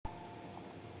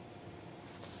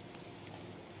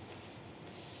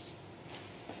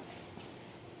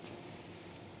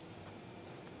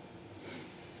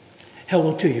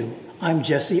Hello to you. I'm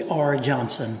Jesse R.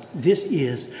 Johnson. This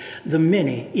is the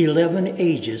many 11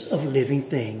 ages of living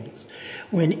things.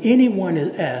 When anyone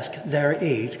is asked their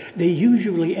age, they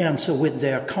usually answer with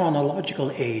their chronological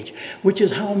age, which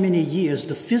is how many years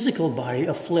the physical body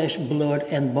of flesh, blood,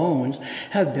 and bones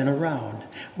have been around.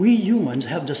 We humans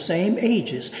have the same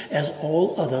ages as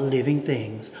all other living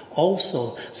things.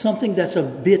 Also, something that's a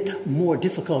bit more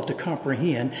difficult to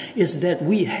comprehend is that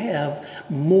we have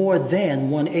more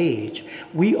than one age.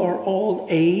 We are all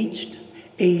aged,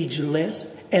 ageless,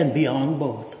 and beyond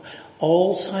both,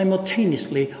 all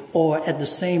simultaneously or at the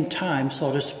same time,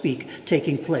 so to speak,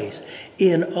 taking place.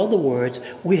 In other words,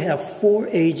 we have 4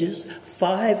 ages,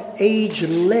 5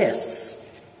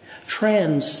 ageless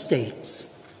trans states,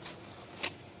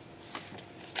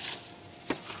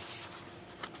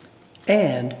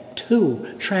 and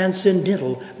 2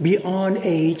 transcendental beyond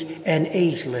age and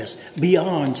ageless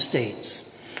beyond states.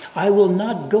 I will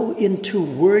not go into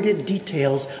worded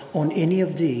details on any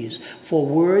of these, for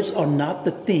words are not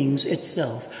the things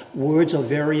itself. Words are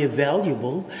very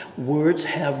valuable. Words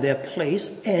have their place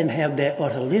and have their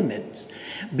utter limits,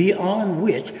 beyond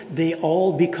which they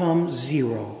all become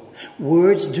zero.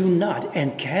 Words do not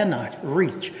and cannot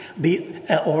reach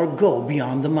or go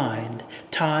beyond the mind.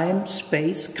 Time,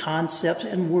 space, concepts,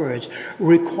 and words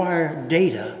require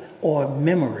data or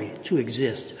memory to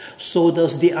exist. So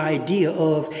does the idea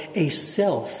of a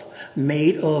self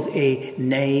made of a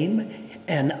name,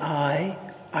 an I,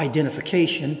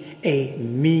 identification, a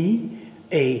me,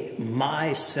 a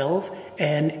myself,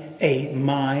 and a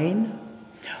mine.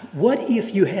 What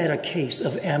if you had a case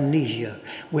of amnesia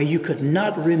where you could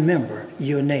not remember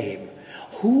your name?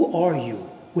 Who are you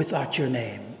without your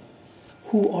name?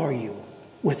 Who are you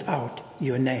without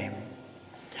your name?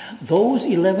 Those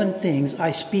 11 things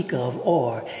I speak of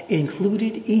are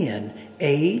included in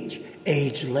age,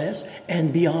 ageless,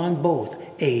 and beyond both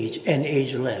age and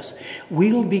ageless.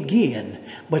 We'll begin,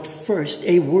 but first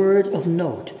a word of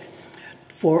note.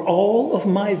 For all of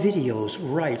my videos,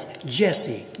 write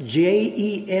Jesse,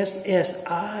 Jessie,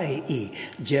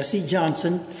 Jesse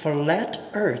Johnson, Flat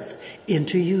Earth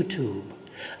into YouTube.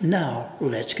 Now,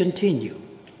 let's continue.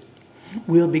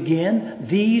 We'll begin.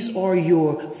 These are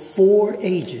your 4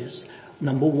 ages.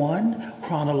 Number 1,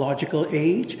 chronological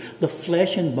age, the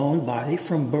flesh and bone body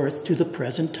from birth to the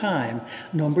present time.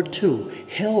 Number 2,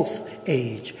 health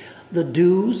age, the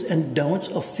do's and don'ts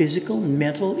of physical,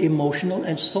 mental, emotional,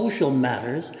 and social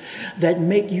matters that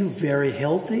make you very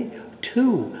healthy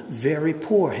to very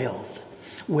poor health,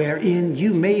 wherein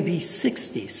you may be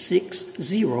 60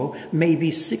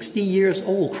 years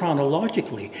old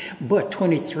chronologically, but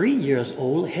 23 years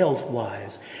old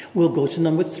health-wise. We'll go to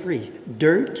number 3,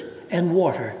 dirt and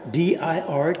water,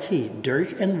 D-I-R-T,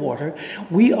 dirt and water.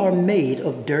 We are made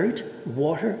of dirt,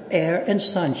 water, air, and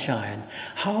sunshine.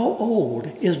 How old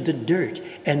is the dirt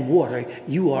and water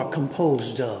you are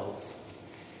composed of?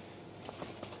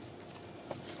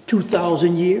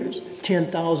 2,000 years,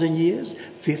 10,000 years,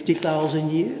 50,000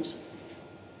 years,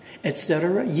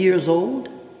 etc., years old?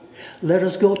 Let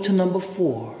us go to number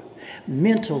 4,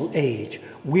 mental age.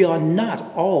 We are not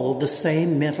all the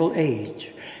same mental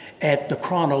age. At the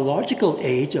chronological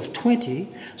age of 20,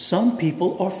 some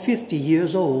people are 50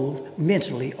 years old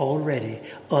mentally already,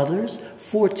 others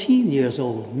 14 years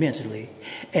old mentally,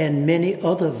 and many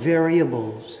other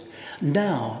variables.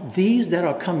 Now, these that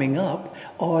are coming up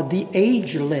are the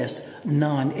ageless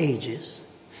non-ages,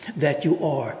 that you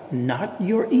are, not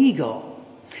your ego.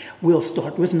 We'll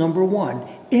start with number 1,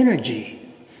 energy.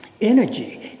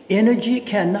 Energy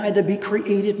can neither be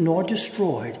created nor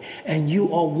destroyed, and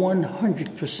you are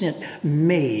 100%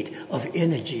 made of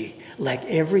energy, like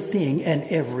everything and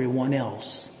everyone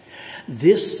else.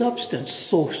 This substance,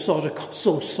 so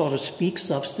to speak,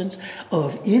 substance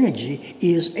of energy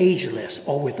is ageless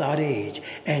or without age,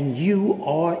 and you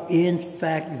are in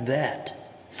fact that.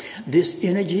 This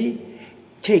energy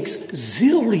takes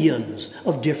zillions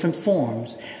of different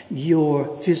forms.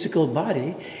 Your physical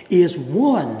body is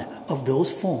one of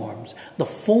those forms. The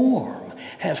form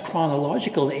has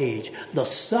chronological age. The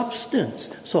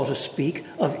substance, so to speak,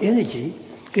 of energy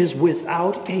is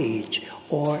without age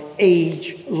or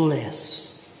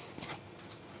ageless.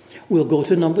 We'll go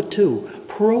to number 2,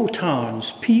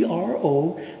 protons,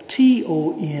 P-R-O-T-O-N-S.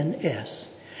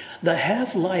 The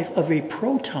half-life of a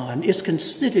proton is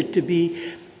considered to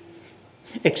be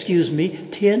 10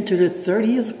 to the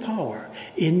 30th power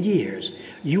in years.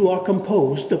 You are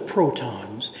composed of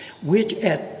protons, which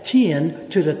at 10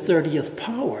 to the 30th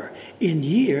power in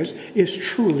years is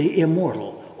truly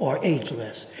immortal or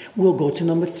ageless. We'll go to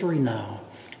number 3 now.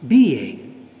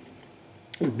 Being.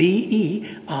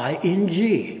 B-E-I-N-G.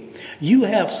 You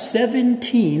have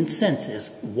 17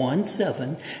 senses.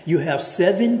 1-7. You have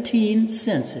 17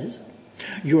 senses.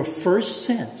 Your first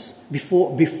sense,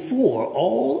 before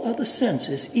all other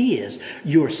senses, is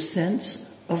your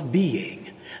sense of being.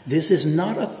 This is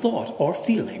not a thought or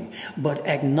feeling, but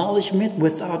acknowledgement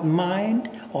without mind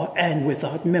and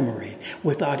without memory,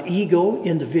 without ego,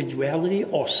 individuality,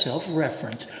 or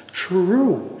self-reference.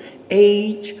 True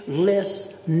agelessness.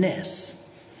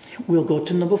 We'll go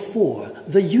to number 4,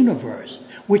 the universe,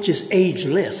 which is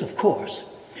ageless, of course.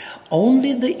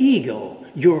 Only the ego,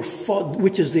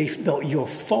 which is your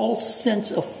false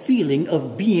sense of feeling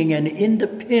of being an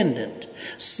independent,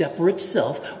 separate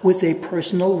self with a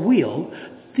personal will,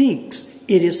 thinks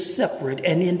it is separate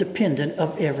and independent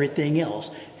of everything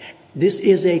else. This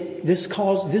is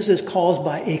caused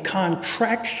by a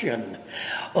contraction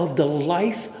of the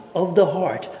life of the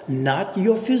heart, not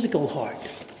your physical heart.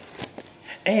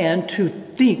 And to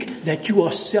think that you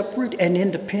are separate and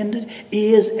independent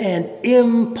is an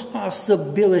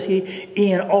impossibility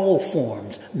in all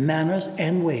forms, manners,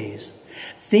 and ways.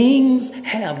 Things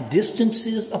have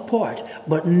distances apart,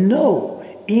 but no,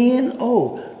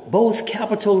 N-O, both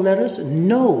capital letters,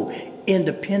 no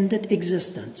independent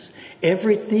existence.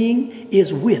 Everything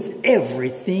is with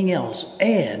everything else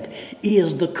and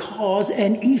is the cause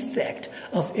and effect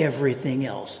of everything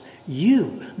else.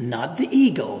 You, not the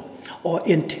ego, are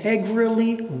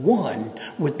integrally one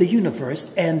with the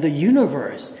universe, and the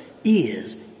universe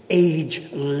is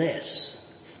ageless.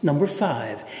 Number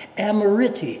 5,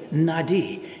 Amriti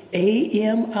Nadi,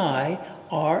 A-M-I-R-I-T-Y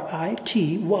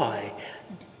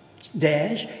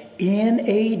dash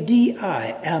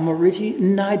N-A-D-I, Amriti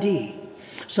Nadi,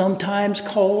 sometimes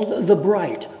called the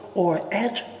bright or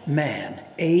Atman,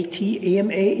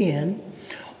 A-T-M-A-N,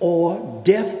 or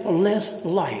deathless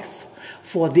life.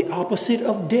 For the opposite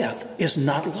of death is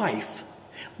not life,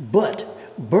 but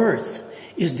birth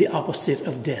is the opposite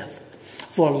of death.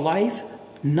 For life,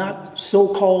 not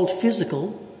so-called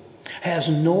physical, has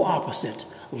no opposite.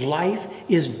 Life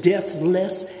is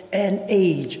deathless and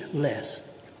ageless.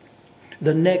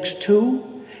 The next 2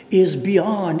 is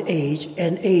beyond age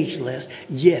and ageless,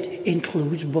 yet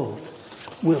includes both.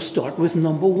 We'll start with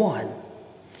number 1.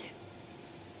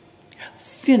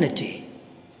 Finity.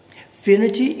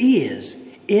 Finity is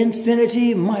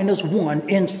infinity minus 1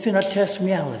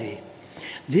 infinitesimality.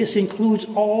 This includes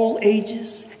all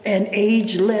ages and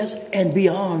ageless and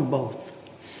beyond both.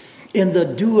 In the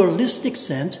dualistic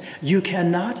sense, you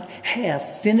cannot have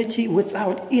finity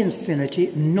without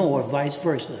infinity, nor vice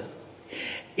versa.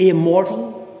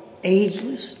 Immortal,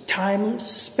 ageless, timeless,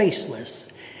 spaceless.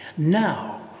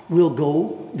 Now we'll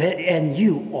go that, and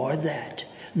you are that.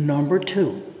 Number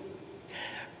 2.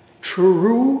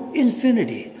 True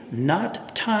infinity,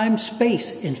 not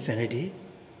time-space infinity.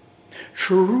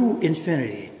 True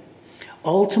infinity,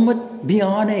 ultimate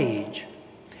beyond age,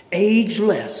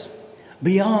 ageless,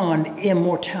 beyond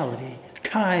immortality,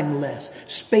 timeless,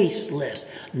 spaceless,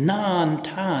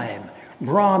 non-time,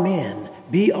 Brahmin,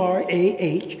 B-R-A-H-M-I-N,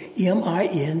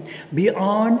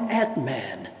 beyond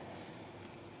Atman,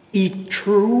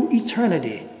 true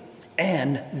eternity,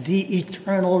 and the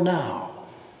eternal now.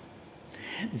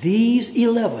 These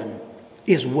 11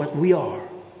 is what we are.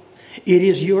 It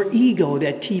is your ego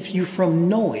that keeps you from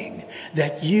knowing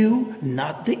that you,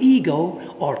 not the ego,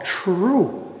 are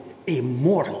true,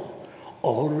 immortal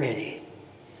already.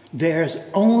 There's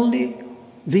only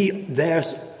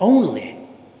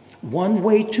one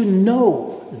way to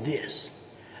know this.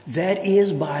 That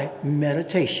is by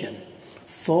meditation,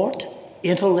 thought,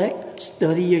 intellect,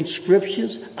 studying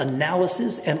scriptures,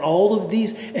 analysis, and all of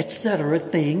these, etc.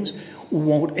 things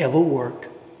won't ever work.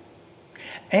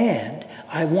 And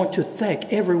I want to thank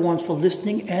everyone for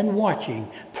listening and watching.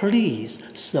 Please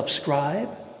subscribe,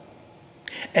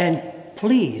 and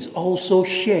please also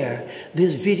share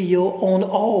this video on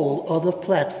all other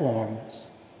platforms.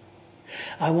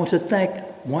 I want to thank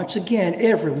once again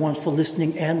everyone for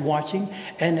listening and watching,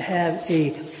 and have a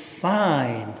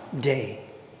fine day.